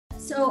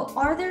So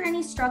are there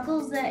any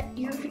struggles that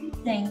you're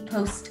facing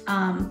post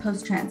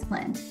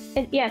transplant?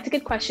 Yeah, it's a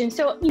good question.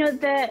 So,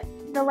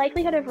 the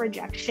likelihood of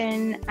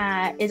rejection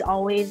is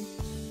always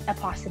a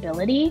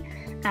possibility.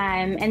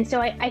 And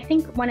so I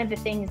think one of the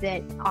things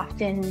that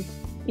often,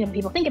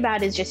 people think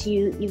about is just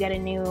you get a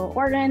new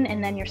organ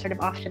and then you're sort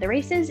of off to the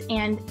races.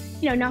 And,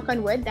 knock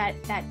on wood,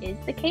 that is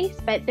the case,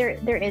 but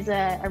there is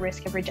a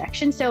risk of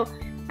rejection. So,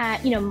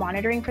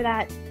 monitoring for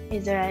that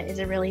is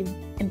a really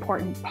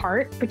important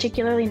part,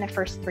 particularly in the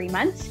first 3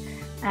 months.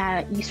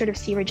 You sort of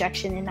see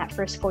rejection in that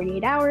first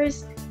 48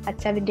 hours,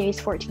 at 7 days,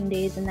 14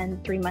 days, and then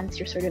 3 months,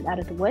 you're sort of out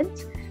of the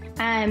woods.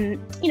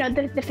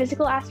 The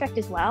physical aspect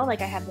as well,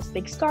 like I have this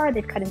big scar,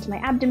 they've cut into my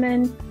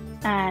abdomen.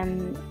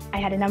 I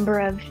had a number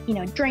of,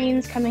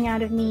 drains coming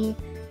out of me.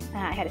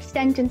 I had a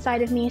stent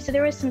inside of me. So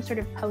there was some sort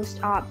of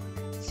post-op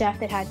stuff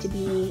that had to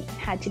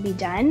be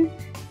done.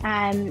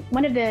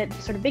 One of the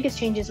sort of biggest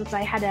changes was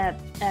I had a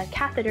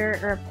catheter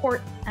or a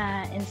port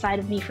inside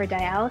of me for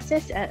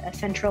dialysis, a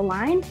central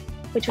line,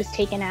 which was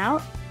taken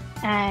out,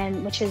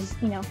 which has,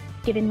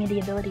 given me the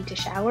ability to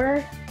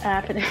shower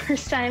for the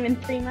first time in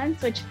 3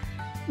 months, which,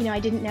 I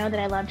didn't know that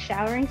I loved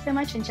showering so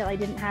much until I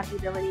didn't have the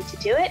ability to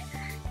do it.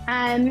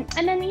 And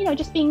then,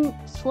 just being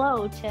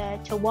slow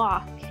to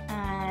walk.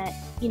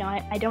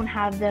 I don't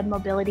have the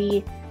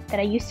mobility that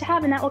I used to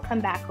have, and that will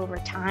come back over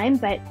time.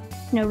 But,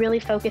 really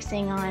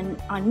focusing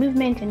on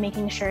movement and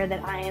making sure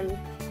that I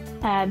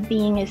am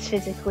being as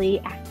physically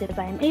active as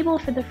I am able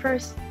for the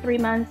first 3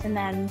 months, and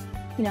then,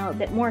 a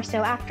bit more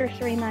so after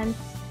 3 months,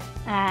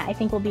 I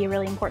think will be a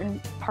really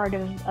important part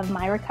of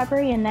my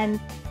recovery. And then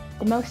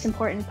the most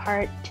important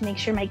part, to make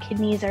sure my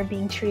kidneys are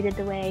being treated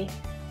the way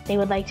they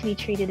would like to be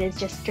treated, is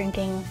just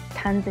drinking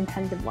tons and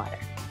tons of water.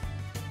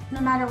 No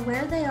matter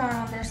where they are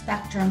on their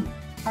spectrum,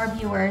 our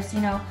viewers,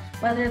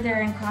 whether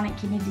they're in chronic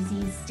kidney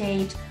disease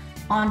stage,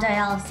 on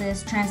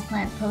dialysis,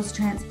 transplant,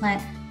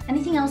 post-transplant,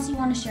 anything else you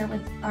want to share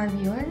with our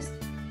viewers?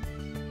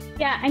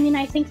 Yeah,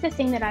 I think the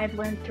thing that I've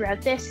learned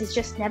throughout this is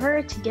just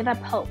never to give up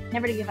hope.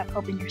 Never to give up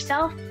hope in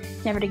yourself,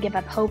 never to give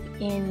up hope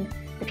in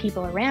the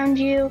people around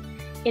you.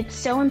 It's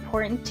so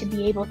important to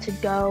be able to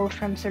go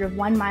from sort of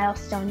one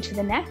milestone to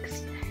the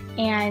next,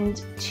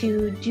 and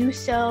to do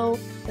so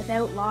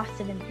without loss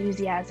of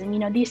enthusiasm.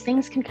 These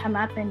things can come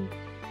up and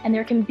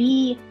there can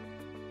be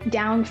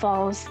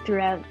downfalls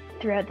throughout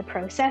the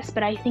process,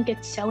 but I think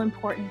it's so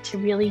important to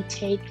really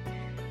take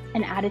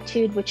an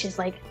attitude which is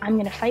like, I'm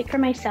going to fight for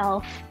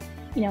myself.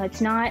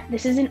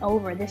 This isn't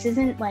over. This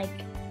isn't like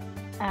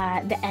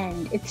the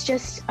end. It's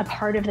just a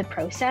part of the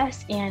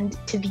process, and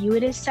to view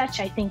it as such,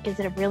 I think, is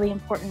a really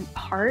important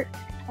part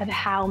of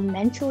how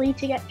mentally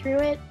to get through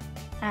it.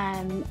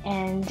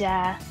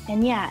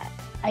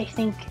 I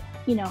think,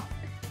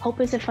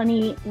 hope is a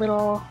funny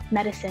little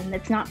medicine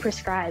that's not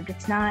prescribed.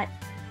 It's not,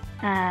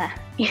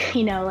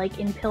 like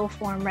in pill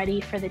form ready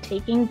for the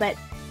taking, but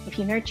if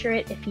you nurture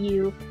it, if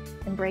you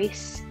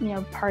embrace,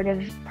 part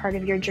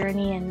of your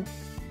journey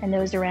and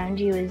those around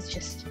you, is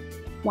just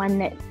one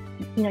that,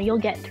 you'll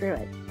get through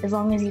it, as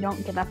long as you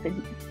don't give up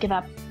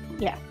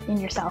in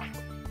yourself.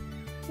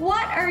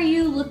 What are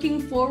you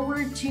looking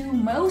forward to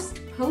most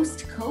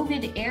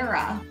post-COVID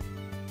era?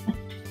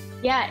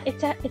 Yeah,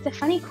 it's a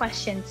funny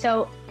question.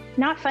 So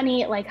not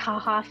funny, like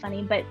haha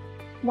funny, but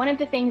one of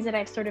the things that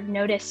I've sort of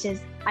noticed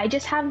is I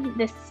just have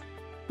this,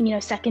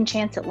 second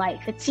chance at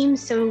life. It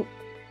seems so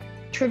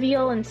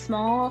trivial and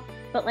small,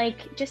 but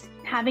like just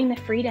having the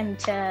freedom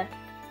to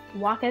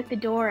walk out the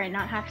door and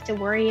not have to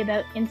worry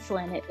about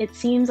insulin. It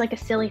seems like a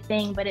silly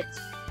thing, but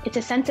it's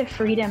a sense of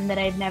freedom that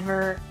I've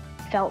never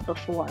felt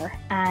before.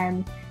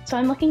 So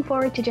I'm looking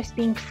forward to just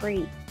being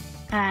free,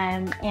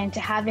 and to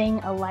having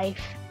a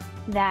life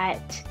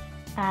that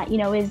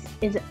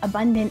is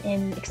abundant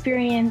in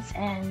experience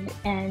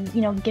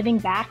and giving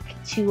back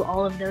to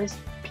all of those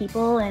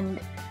people and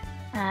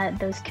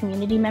those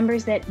community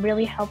members that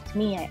really helped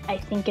me. I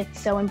think it's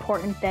so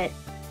important that,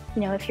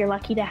 if you're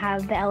lucky to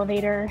have the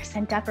elevator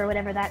sent up, or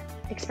whatever that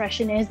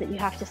expression is, that you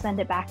have to send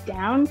it back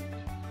down.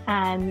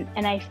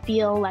 And I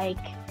feel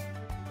like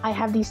I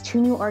have these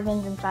 2 new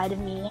organs inside of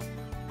me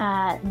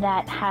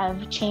that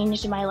have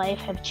changed my life,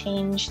 have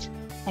changed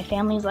my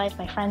family's life,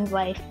 my friend's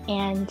life,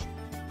 and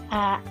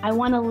I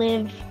want to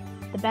live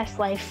the best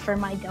life for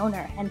my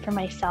donor and for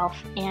myself,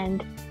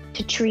 and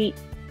to treat,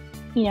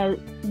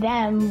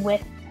 them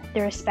with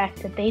the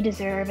respect that they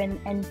deserve,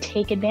 and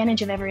take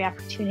advantage of every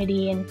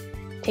opportunity, and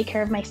take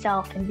care of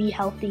myself and be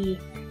healthy,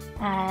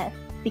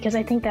 because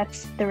I think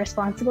that's the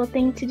responsible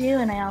thing to do.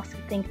 And I also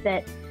think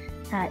that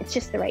it's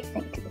just the right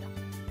thing to do.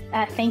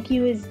 Thank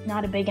you is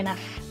not a big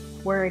enough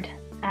word.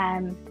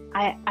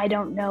 I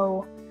don't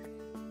know.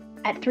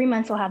 At 3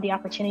 months, I'll have the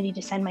opportunity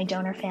to send my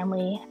donor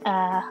family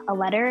a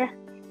letter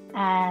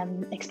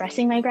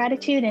expressing my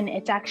gratitude. And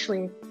it's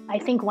actually, I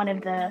think, one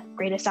of the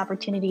greatest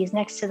opportunities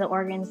next to the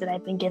organs that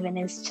I've been given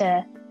is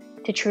to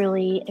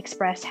truly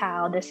express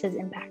how this has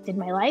impacted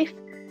my life.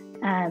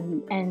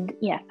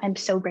 I'm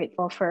so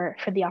grateful for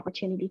the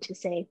opportunity to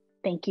say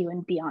thank you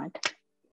and beyond.